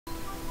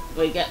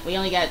We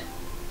only got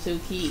 2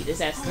 keys. This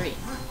has 3.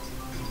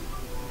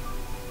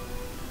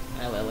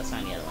 Oh well, let's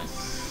find the other one.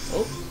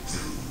 Oh.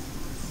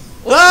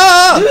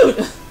 Ah! Dude!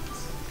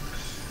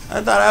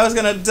 I thought I was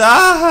gonna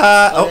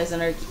die. Oh, there's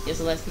another key. There's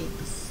a last key.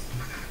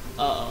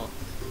 Uh-oh.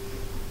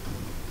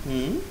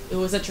 Hmm? It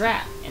was a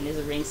trap, and there's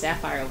a ring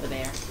sapphire over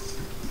there.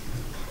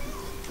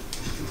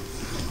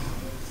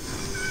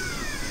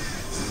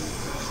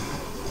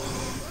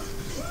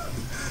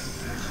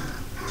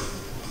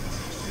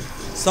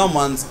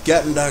 Someone's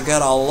getting to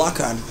get a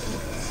luckin'.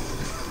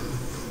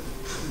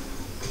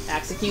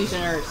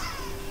 Executioners.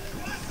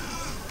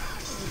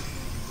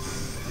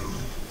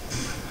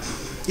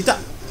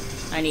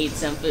 I need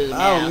some food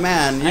now. Oh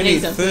man, you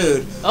need some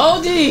food.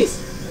 Oh jeez!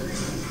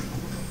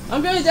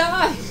 I'm gonna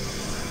die!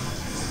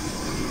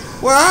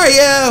 Where are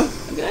you?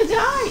 I'm gonna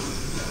die!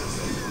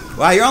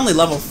 Wow, you're only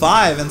level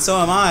 5, and so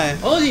am I.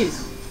 Oh jeez!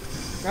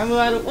 Remember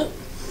how to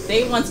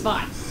stay in one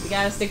spot. We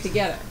gotta stick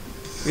together.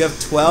 We have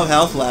 12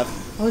 health left.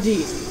 Oh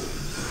jeez.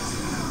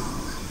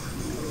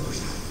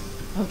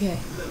 Okay.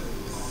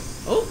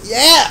 Oh!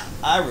 Yeah!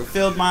 I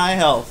refilled my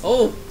health.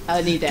 Oh!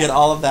 I need that. Get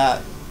all of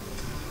that.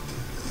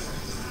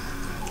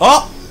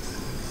 Oh!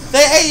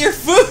 They ate your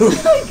food!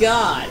 Oh my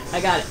god!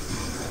 I got it.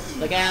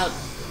 Look out.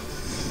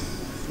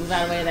 Move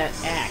out of the way of that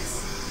axe.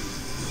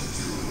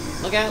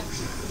 Look out.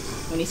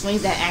 When he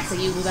swings that axe at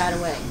you, move out of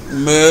the way.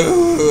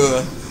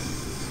 Moo!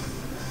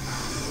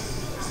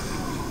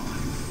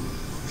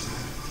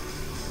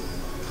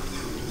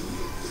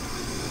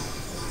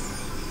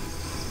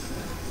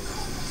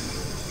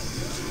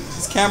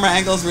 This camera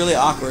angle is really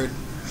awkward.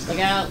 Look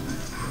out.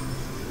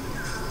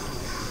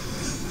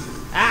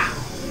 Ah!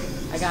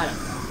 I got him.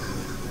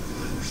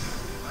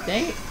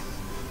 Dang it.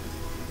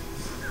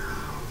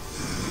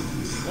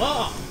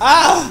 Whoa!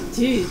 Ah!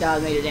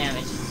 2,000 major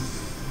damage.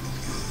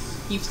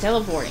 Keeps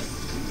teleporting.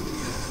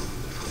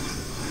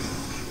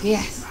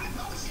 Yes.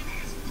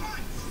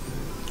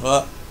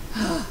 Oh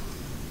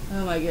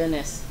my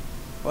goodness.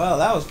 well,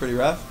 that was pretty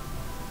rough.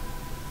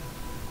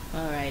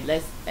 Alright,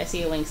 let's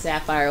see a winged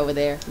sapphire over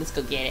there. Let's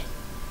go get it.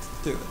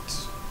 Do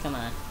it. Come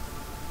on.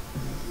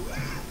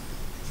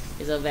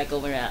 It's over back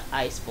over that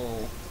ice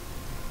bowl.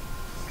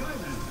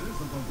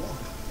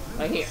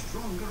 Right here.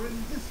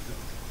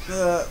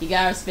 You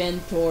gotta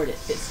spin toward it.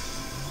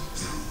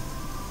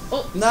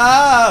 Oh!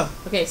 No!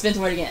 Okay, spin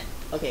toward it again.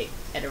 Okay,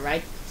 at the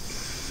right.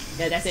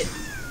 Yeah, that's it.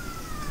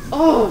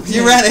 Oh!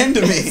 You ran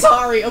into me!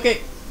 Sorry,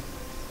 okay.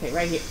 Okay,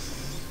 right here.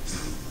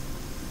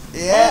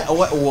 Yeah, Oh.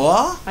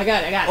 What? I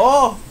got it.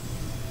 Oh!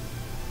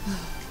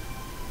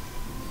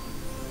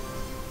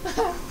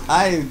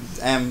 I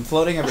am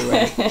floating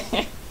everywhere.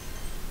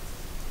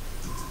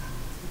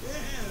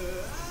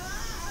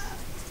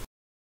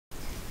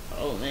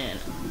 Oh, man.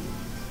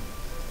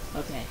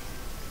 Okay.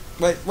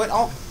 Wait,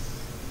 oh!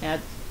 Yeah,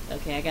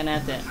 okay, I gotta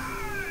have to.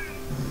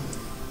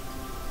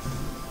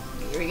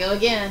 Here we go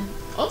again.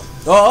 Oh!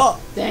 Oh!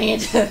 Dang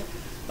it.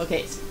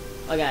 Okay,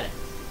 I got it.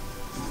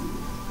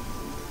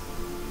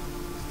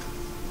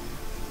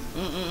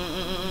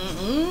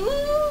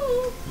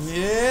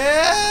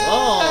 Yeah!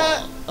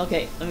 Oh!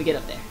 Okay, let me get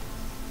up there.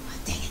 Oh,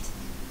 dang it.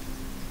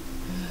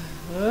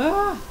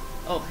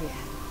 Oh,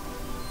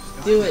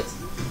 yeah. Do it.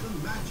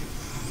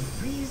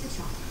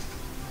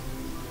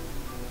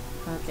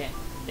 Okay.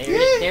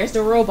 There's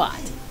the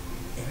robot.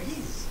 There it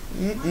is.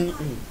 Now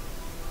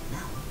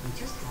we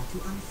just have to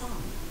unthaw.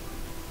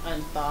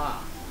 Unthaw.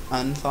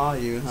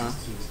 Unthaw you, huh?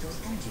 Just use those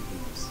energy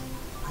beams.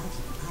 I'll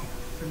keep an eye out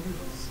for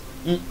noodles.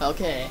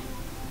 Okay.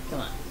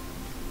 Come on.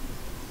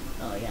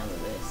 Oh, I gotta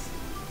move this.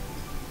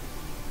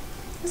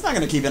 He's not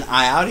gonna keep an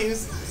eye out,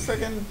 he's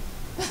freaking.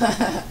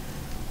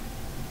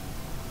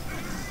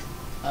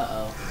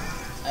 Uh-oh.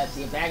 I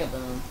see a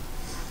vagabond.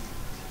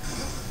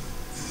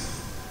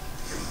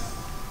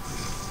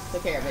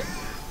 Took care of it.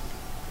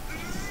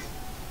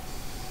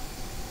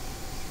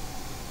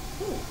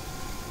 Ooh.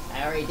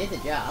 I already did the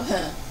job.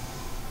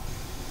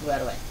 Move out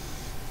of the way.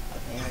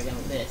 Okay, now we're gonna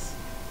move this.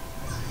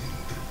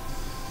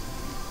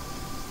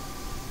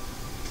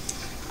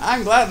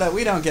 I'm glad that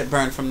we don't get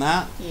burned from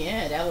that.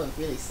 Yeah, that would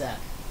really suck.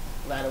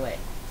 Move out of the way.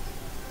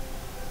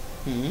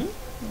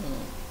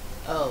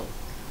 Oh,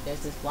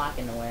 there's this block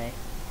in the way.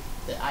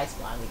 The ice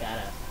block we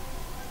gotta...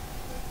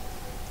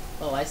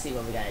 Oh, I see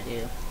what we gotta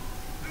do.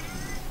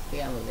 We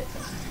gotta move this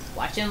one.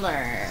 Watch and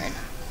learn.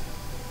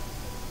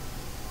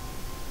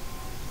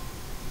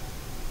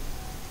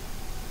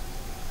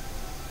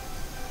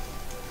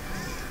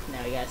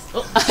 Now we gotta...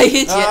 Oh, I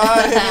hit you! Oh,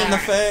 I hit you in the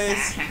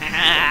face.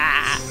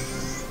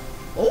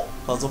 Oh,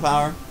 Puzzle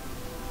power.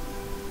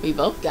 we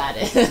both got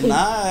it.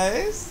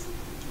 Nice.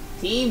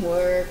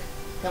 Teamwork.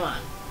 Come on.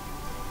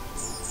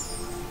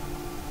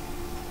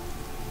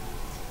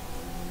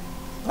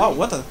 Oh,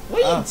 what the?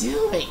 What are you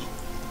doing?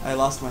 I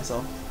lost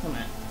myself. Come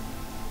on.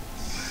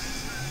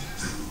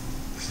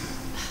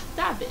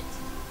 Stop it.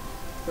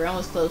 We're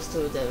almost close to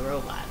the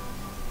robot.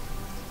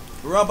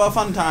 Robo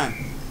fun time.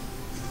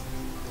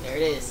 There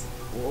it is.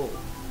 Whoa.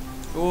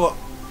 Ooh.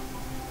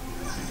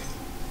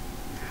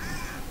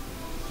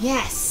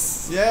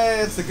 Yes! Yay,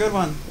 it's a good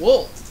one.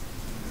 Whoa!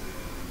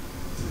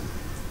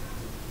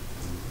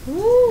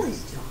 Woo!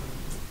 Nice job.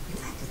 You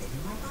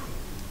activated my body.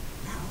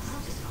 Now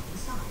I'll just hop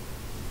inside.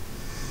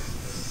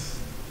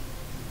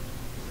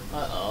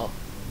 Uh-oh.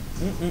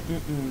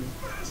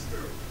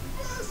 Master!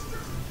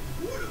 Master!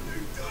 What have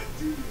they done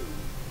to you?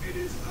 It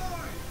is I,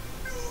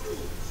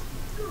 Noodles,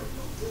 your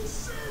humble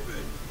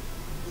servant.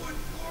 What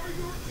are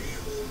your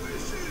evil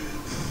wishes?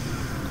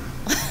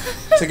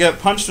 To get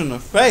punched in the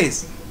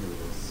face.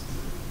 Noodles.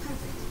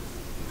 Perfect.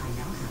 I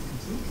now have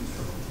complete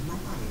control of my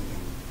body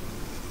again.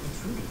 It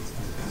truly has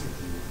been a pleasure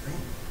being your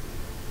friend.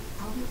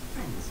 Are we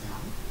friends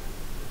now?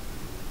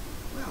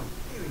 Well,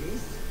 here it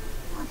is.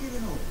 Plug it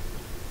in all.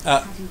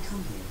 Have you come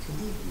here to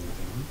leave me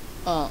again?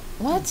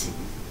 What?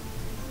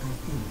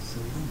 I've been so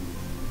lonely.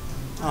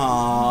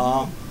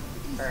 Aww.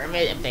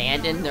 Hermit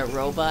abandoned the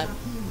robot.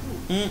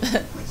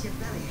 What's your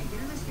belly? Get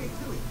him straight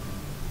to it.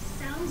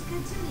 Sounds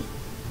good to me.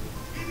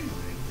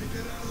 Anything to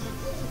get out of the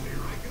cold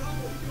here. I can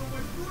almost feel my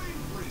brain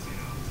freezing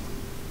out.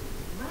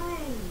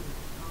 Right.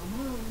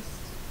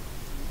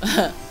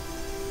 Almost.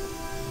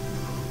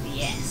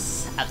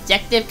 Yes.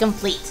 Objective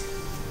complete.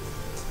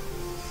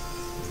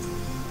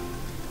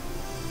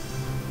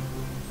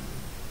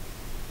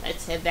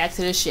 Let's head back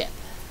to the ship.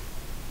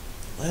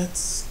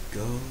 Let's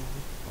go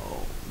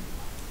home.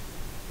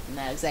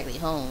 Not exactly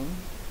home.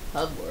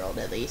 Hub world,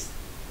 at least.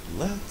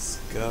 Let's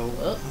go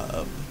Oh.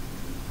 hub.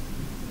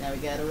 Now we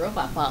got a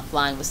robot pop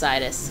flying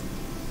beside us.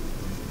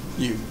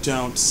 You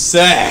don't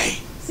say.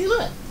 See,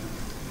 look.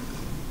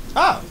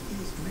 Oh, It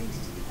feels great to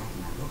be back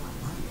in my robot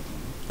body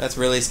again. that's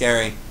really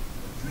scary.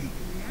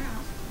 Freaking me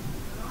out.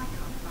 But I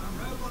can't find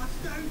robots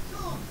don't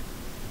talk.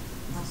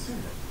 But sir,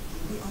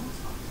 we all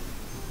talk.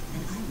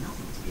 And I'm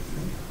nothing to be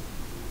afraid of.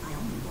 I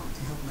only want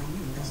to help my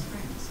new best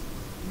friends.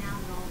 Now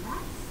that all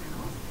that's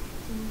settled,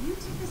 can you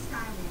take the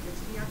Skylander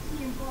to the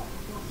Archean Vault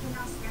before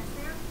Chaos gets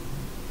there?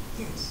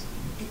 Yes,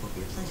 it will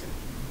be a pleasure.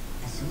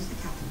 As soon as the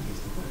captain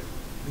gives the word,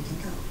 we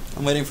can go.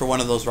 I'm waiting for one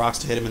of those rocks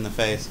to hit him in the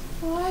face.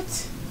 What?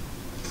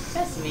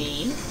 That's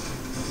mean.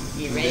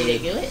 You ready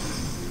to do it?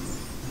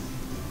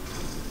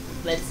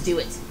 Let's do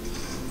it.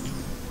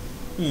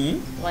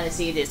 Want to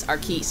see this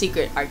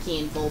secret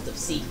Archean Vault of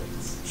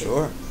Secrets?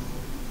 Sure.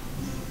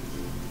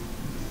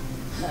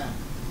 Huh.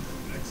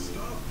 Next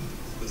stop,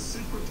 the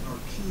secret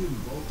Archean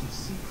Vault of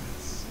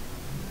Secrets.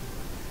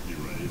 You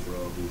ready for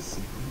all these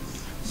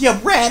secrets? You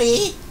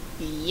ready?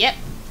 Yep.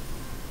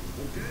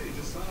 Okay,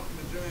 just hop in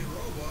the giant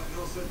robot and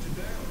I'll set you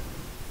down.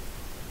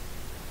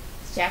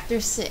 Chapter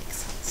 6.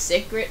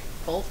 Secret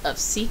Vault of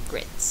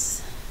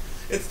Secrets.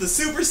 It's the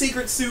super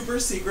secret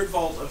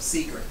vault of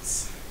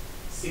secrets.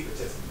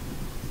 Secretism.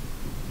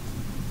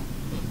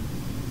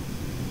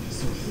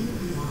 So here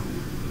we are,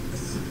 the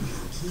secret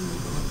Archean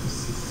Vault of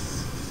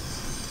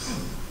Secrets.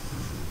 Hey,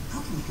 how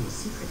can it be a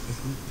secret if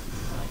we...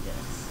 I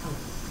guess. Oh,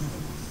 never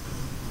mind.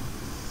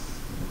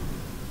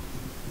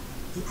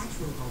 The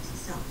actual vault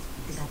itself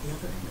is at the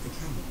other end of the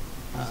canyon.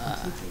 And is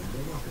completely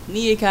underwater.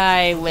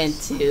 Nikai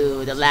went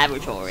to the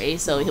laboratory,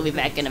 so he'll be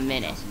back in a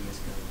minute. Years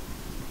ago.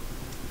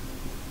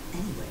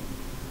 Anyway,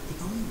 the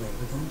only way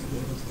we're going to be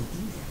able to get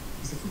in there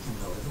is if we can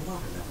lower the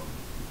water level.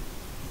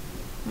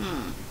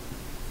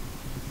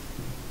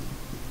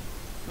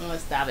 I'm gonna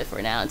stop it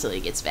for now until he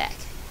gets back.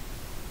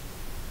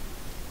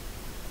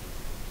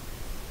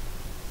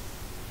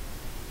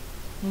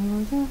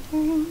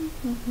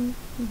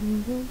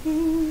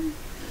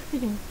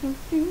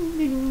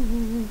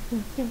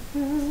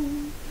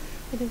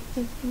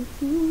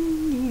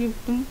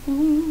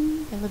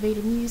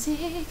 Elevator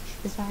music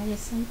is right at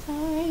some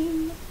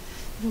time.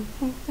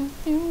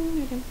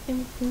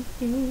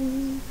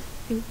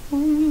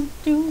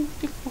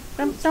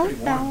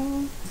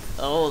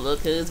 Oh, look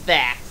who's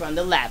back from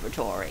the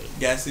laboratory.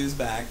 Guess who's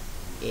back?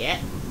 Yeah.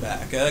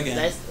 Back again.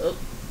 Let's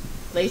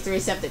place the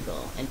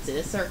receptacle into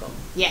the circle.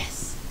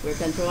 Yes, we're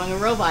controlling a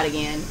robot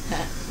again.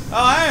 Oh,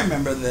 I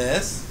remember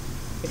this.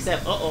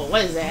 Except,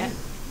 what is that?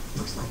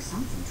 Looks like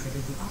something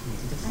triggered the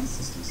automated defense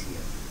systems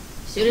here.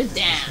 Shoot us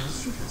down.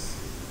 Shoot us.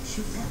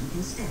 Shoot them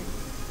instead.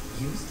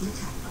 Use the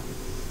attack button.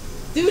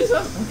 Dude,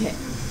 okay.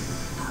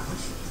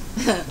 Ouch.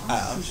 Want to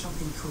Ouch. see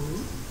something cool?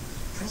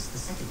 Press the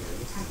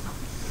secondary attack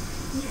button.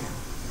 Yeah,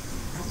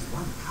 that's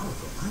one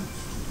powerful punch.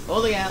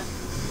 Holding out.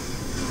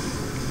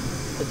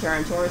 The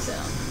turn torso.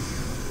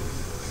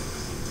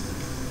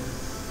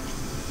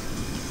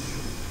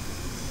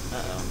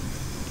 Uh-oh.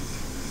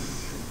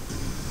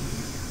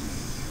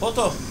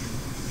 Photo. All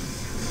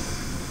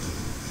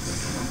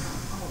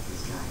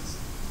these guys.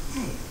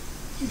 Hey,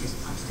 you just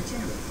punched the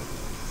generator.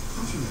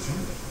 Punching the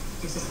generator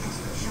gives us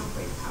extra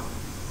shockwave power.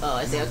 Oh,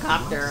 I see a Now, if you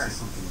want to copter. see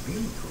something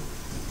really cool,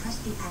 press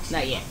the action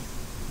Not yet.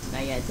 button.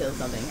 Not yet until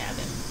something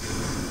happens.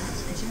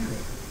 That's the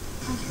generator.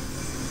 Punch it.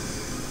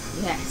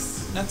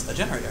 Yes. That's a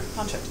generator.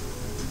 Punch it.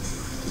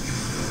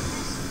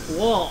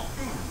 Whoa.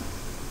 There.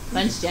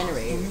 Punch You just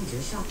generator. caused a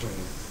major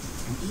shockwave.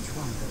 And each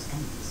one of those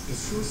enemies is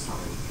sure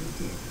sorry who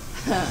did.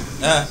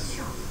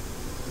 Shock.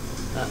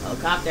 Uh-oh,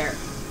 copter.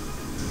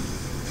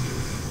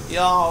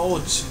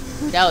 Ouch.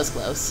 Ooh, that was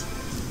close.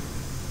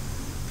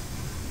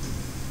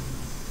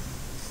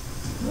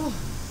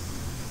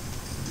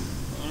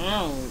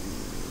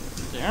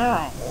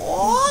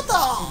 What the?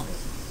 All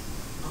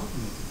you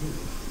need to do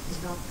is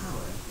drop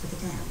power to the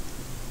dam.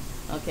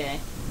 Okay.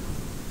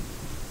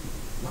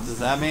 Once Does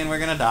the that mean we're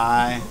gonna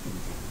die? open the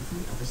dam from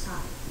the other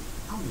side.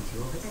 I'll meet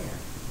you over there.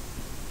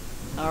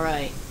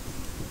 Alright.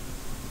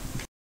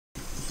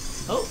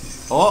 Oh,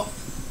 Oh,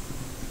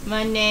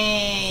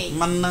 money!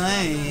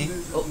 money.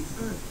 Oh,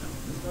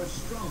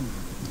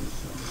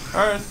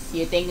 Earth.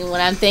 you thinking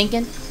what I'm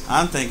thinking?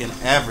 I'm thinking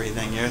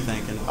everything you're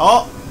thinking.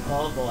 Oh.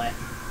 Oh boy.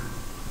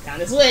 Time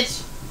to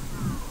switch!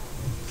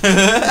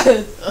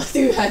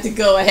 Dude, had to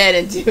go ahead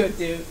and do it,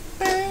 dude.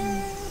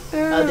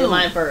 I'll do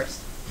mine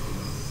first.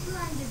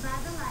 Blinded by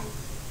the light.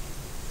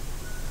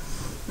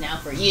 Now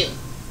for you.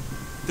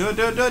 Do it,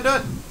 do it, do it, do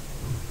it.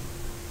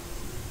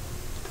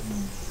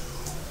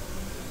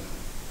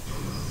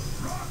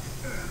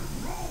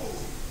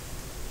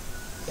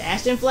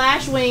 Dash and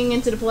flash wing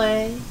into the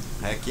play.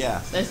 Heck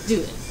yeah. Let's do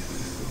it.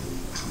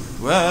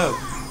 Whoa.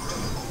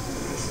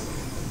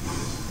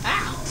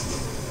 Ow!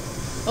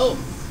 Oh,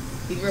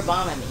 he threw a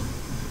bomb at me.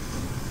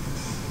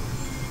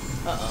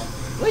 Uh-oh.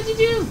 What'd you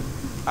do?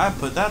 I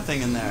put that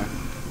thing in there.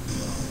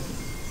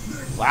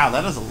 Wow,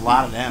 that does a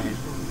lot of damage.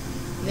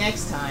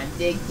 Next time,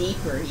 dig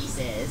deeper, he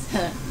says.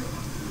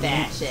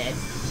 Bash it.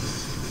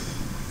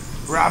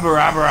 Robber,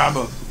 robber,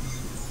 robber.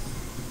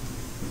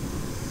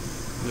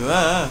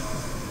 Whoa.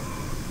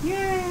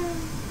 Yeah.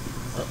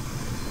 Oh.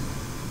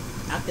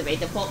 Activate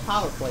the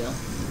power coil.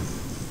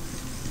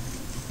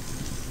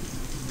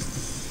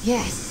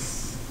 Yes.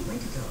 Way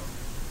to go.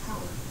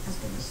 Power has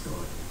been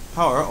restored.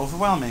 Power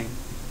overwhelming.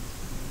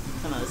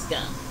 Come on, let's go.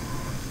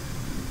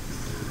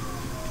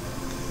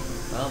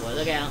 Oh boy,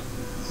 look out.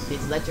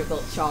 These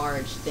electrical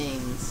charge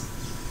things.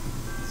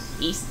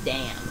 East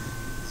Dam.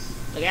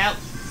 Look out.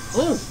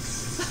 Ooh!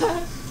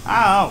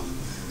 Ow.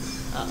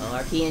 Uh-oh,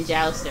 our key and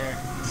jouster.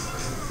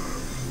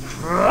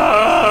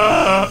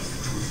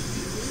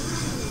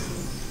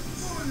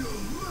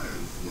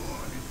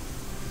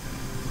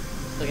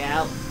 Look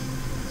out.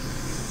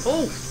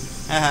 Oh!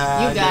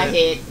 You got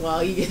hit.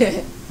 Well, you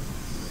get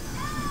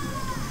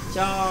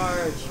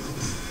charge.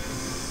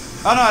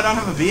 Oh no, I don't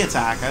have a B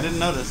attack. I didn't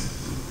notice.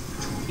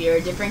 You're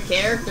a different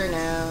character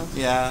now.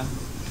 Yeah.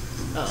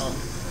 Uh-oh.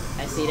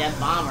 I see that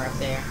bomber up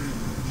there.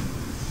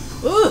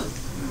 Ooh!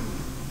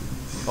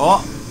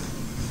 Oh.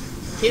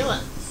 Kill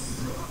him.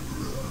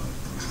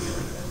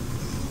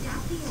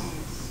 Got the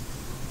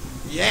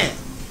edge. Yeah.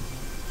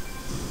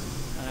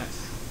 Alright.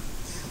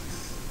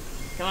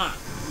 Come on.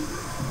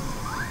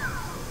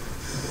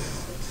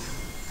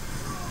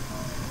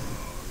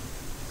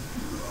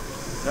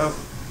 Oh.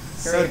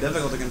 So Hurry.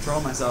 difficult to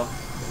control myself.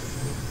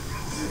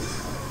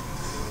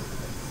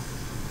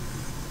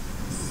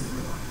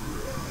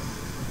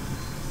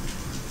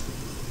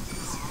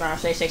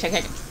 Shake, shake, shake,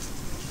 shake.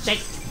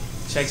 Shake.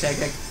 Shake, shake,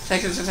 shake,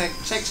 shake, shake, shake,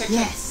 shake, shake.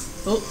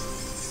 Yes. Oh.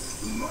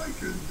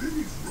 Liking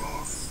these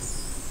rocks.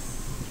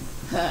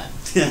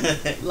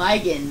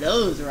 Liking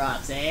those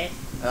rocks, eh?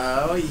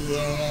 Oh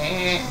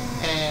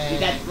yeah. You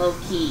got the low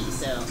key,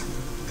 so.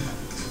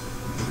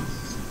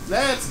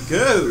 Let's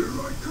go.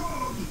 Here I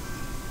come.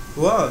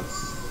 Whoa.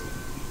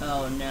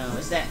 Oh no,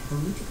 is that?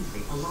 You'll need to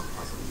complete a lock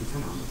puzzle to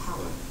turn on the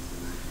power.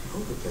 Who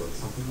would build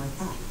something like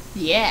that?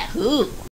 Yeah, who?